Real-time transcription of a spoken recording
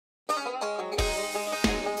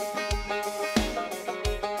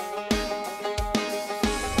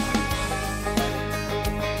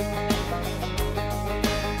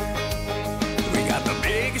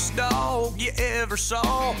ever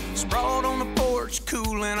saw, sprawled on the porch,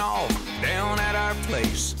 cooling off down at our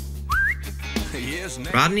place.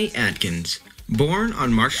 Rodney Atkins, born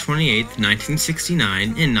on March 28,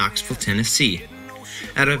 1969 in Knoxville, Tennessee.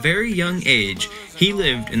 At a very young age, he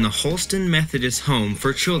lived in the Holston Methodist Home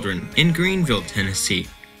for Children in Greenville, Tennessee.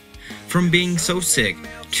 From being so sick,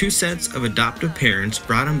 2 sets of adoptive parents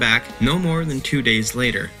brought him back no more than 2 days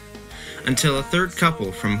later, until a third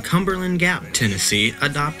couple from Cumberland Gap, Tennessee,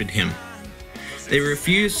 adopted him. They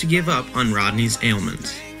refused to give up on Rodney's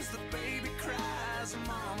ailments.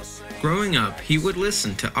 Growing up, he would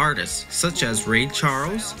listen to artists such as Ray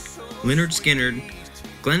Charles, Lynyrd Skynyrd,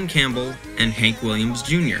 Glenn Campbell, and Hank Williams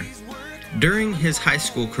Jr. During his high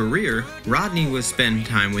school career, Rodney would spend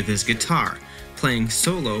time with his guitar, playing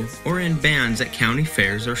solo or in bands at county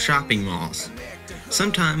fairs or shopping malls,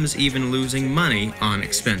 sometimes even losing money on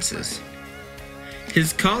expenses.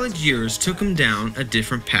 His college years took him down a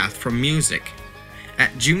different path from music.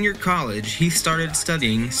 At junior college, he started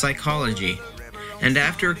studying psychology, and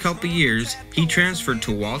after a couple years, he transferred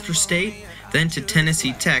to Walter State, then to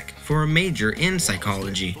Tennessee Tech for a major in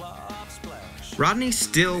psychology. Rodney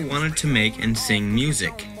still wanted to make and sing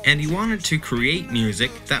music, and he wanted to create music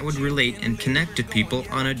that would relate and connect to people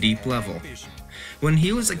on a deep level. When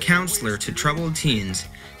he was a counselor to troubled teens,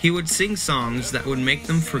 he would sing songs that would make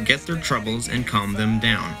them forget their troubles and calm them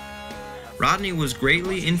down. Rodney was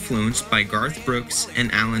greatly influenced by Garth Brooks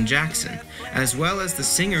and Alan Jackson, as well as the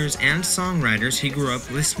singers and songwriters he grew up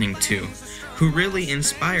listening to, who really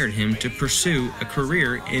inspired him to pursue a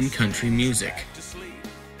career in country music.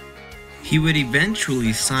 He would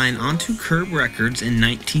eventually sign onto Curb Records in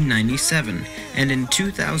 1997, and in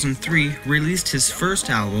 2003 released his first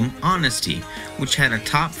album, Honesty, which had a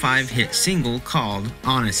top 5 hit single called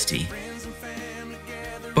Honesty.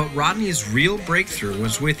 But Rodney's real breakthrough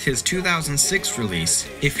was with his 2006 release,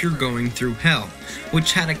 If You're Going Through Hell,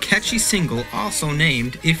 which had a catchy single also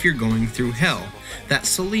named If You're Going Through Hell, that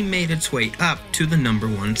slowly made its way up to the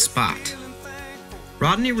 #1 spot.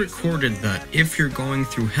 Rodney recorded the If You're Going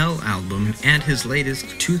Through Hell album and his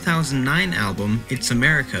latest 2009 album, It's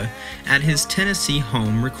America, at his Tennessee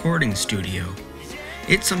home recording studio.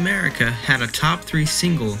 It's America had a top 3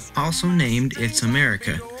 single also named It's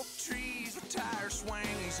America.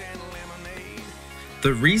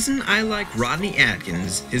 The reason I like Rodney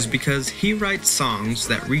Atkins is because he writes songs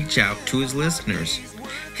that reach out to his listeners.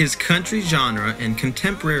 His country genre and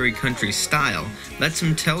contemporary country style lets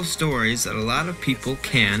him tell stories that a lot of people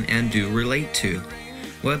can and do relate to,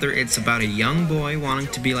 whether it's about a young boy wanting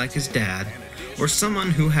to be like his dad, or someone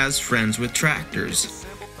who has friends with tractors.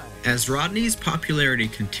 As Rodney's popularity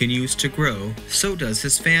continues to grow, so does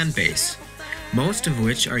his fan base, most of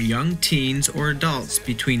which are young teens or adults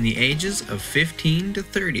between the ages of 15 to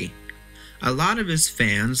 30. A lot of his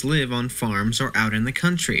fans live on farms or out in the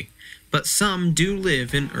country, but some do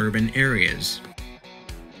live in urban areas.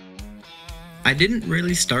 I didn't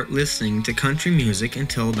really start listening to country music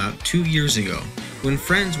until about 2 years ago, when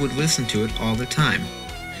friends would listen to it all the time.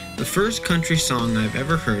 The first country song I've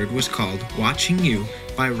ever heard was called Watching You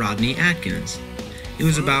by Rodney Atkins. It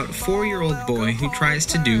was about a 4-year-old boy who tries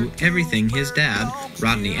to do everything his dad,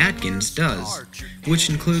 Rodney Atkins, does, which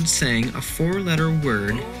includes saying a 4-letter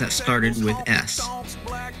word that started with S.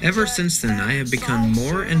 Ever since then, I have become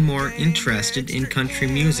more and more interested in country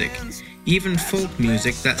music, even folk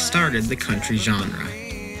music that started the country genre.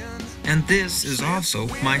 And this is also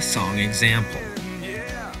my song example.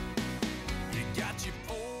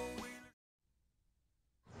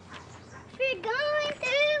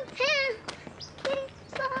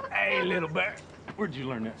 Hey, little bear, where'd you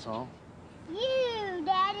learn that song? You,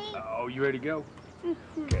 Daddy. Oh, you ready to go?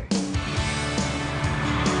 Okay.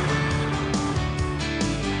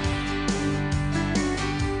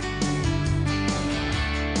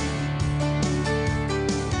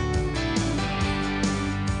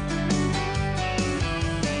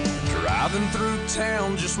 Driving through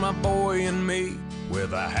town, just my boy and me,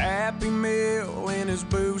 with a Happy Meal in his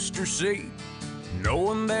booster seat,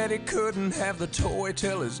 knowing that he couldn't have the toy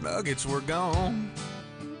till his nuggets were gone.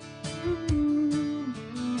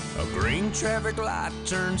 A green traffic light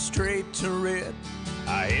turned straight to red.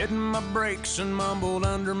 I hit my brakes and mumbled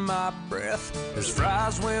under my breath. His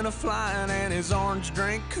fries went a-flying and his orange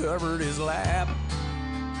drink covered his lap.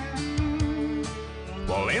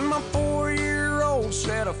 Well, in my 4-year-old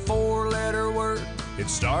said a 4-letter word. It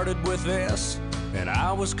started with S, and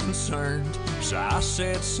I was concerned. So I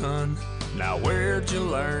said, son, now where'd you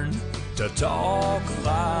learn to talk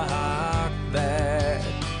like that?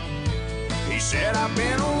 He said, I've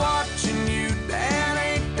been watching you, Dad,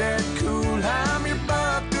 ain't that cool? I'm your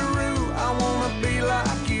buckaroo, I wanna be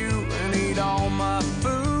like you and eat all my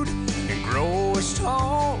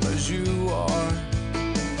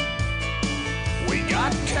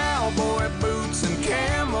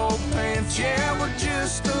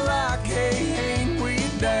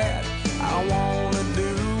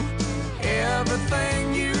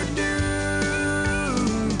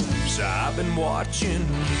been watching you.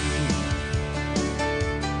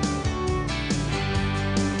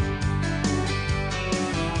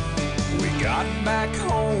 Got back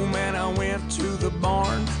home and I went to the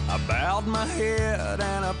barn. I bowed my head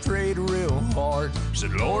and I prayed real hard.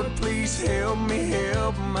 Said, Lord, please help me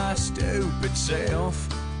help my stupid self.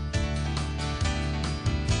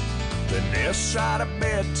 Then this side of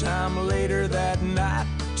bedtime later that night,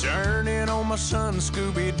 turning on my son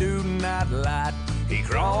Scooby-Doo nightlight. He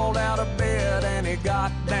crawled out of bed and he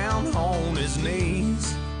got down on his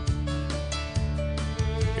knees.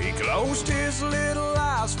 He closed his little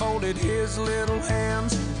eyes, folded his little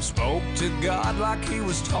hands, spoke to God like he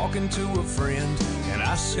was talking to a friend. And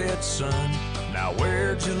I said, son, now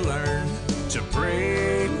where'd you learn to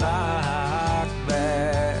pray like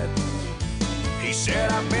that? He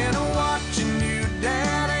said, I've been watching you,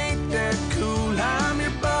 Dad, ain't that cool? I'm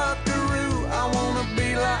your buckaroo, I wanna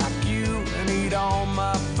be like you and eat all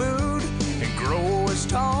my food and grow as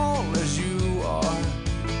tall as you are.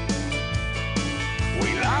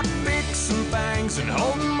 We like fixing things and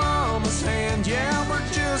holding Mama's hand. Yeah, we're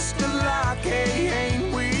just alike, hey,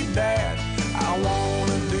 ain't we, Dad? I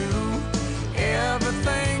wanna do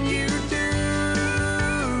everything you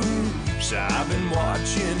do, so I've been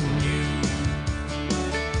watching you.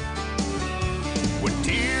 With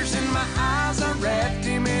tears in my eyes, I wrapped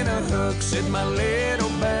him in a hug. Said my little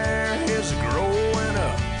bear is growing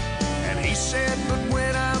up. And he said, but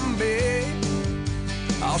when I'm big,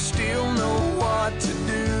 I'll still know what to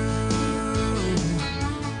do.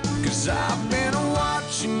 'Cause I've been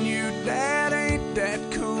watching you, Dad, ain't that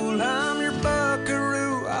cool? I'm your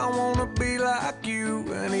buckaroo, I wanna be like you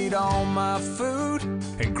and eat all my food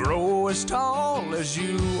and grow as tall as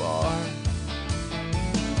you are.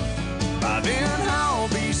 By then I'll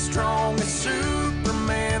be strong as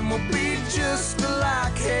Superman, we'll be just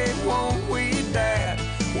alike, hey, won't we, Dad?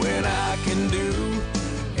 When I can do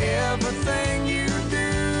everything you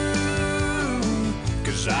do,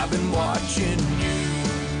 'cause I've been watching you.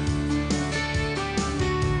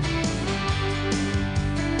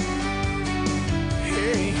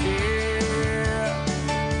 Hey, yeah.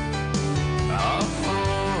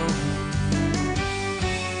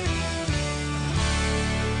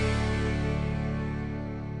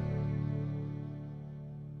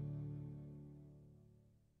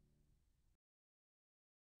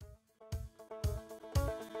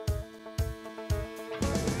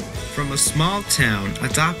 From a small town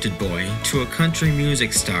adopted boy to a country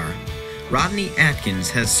music star, Rodney Atkins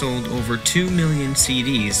has sold over 2 million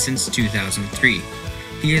CDs since 2003.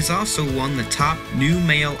 He has also won the top new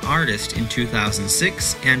male artist in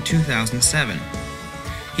 2006 and 2007.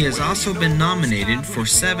 He has also been nominated for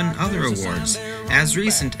 7 other awards, as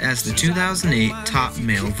recent as the 2008 Top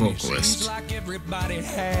Male Vocalist. Like everybody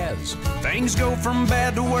has. Things go from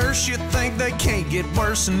bad to worse, you think they can't get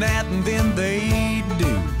worse than that, and then they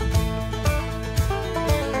do.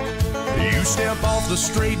 You step off the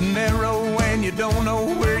straight and narrow and you don't know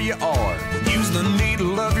where you are. Use the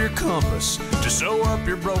needle of your compass to sew up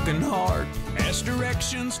your broken heart. Ask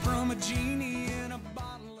directions from a genie.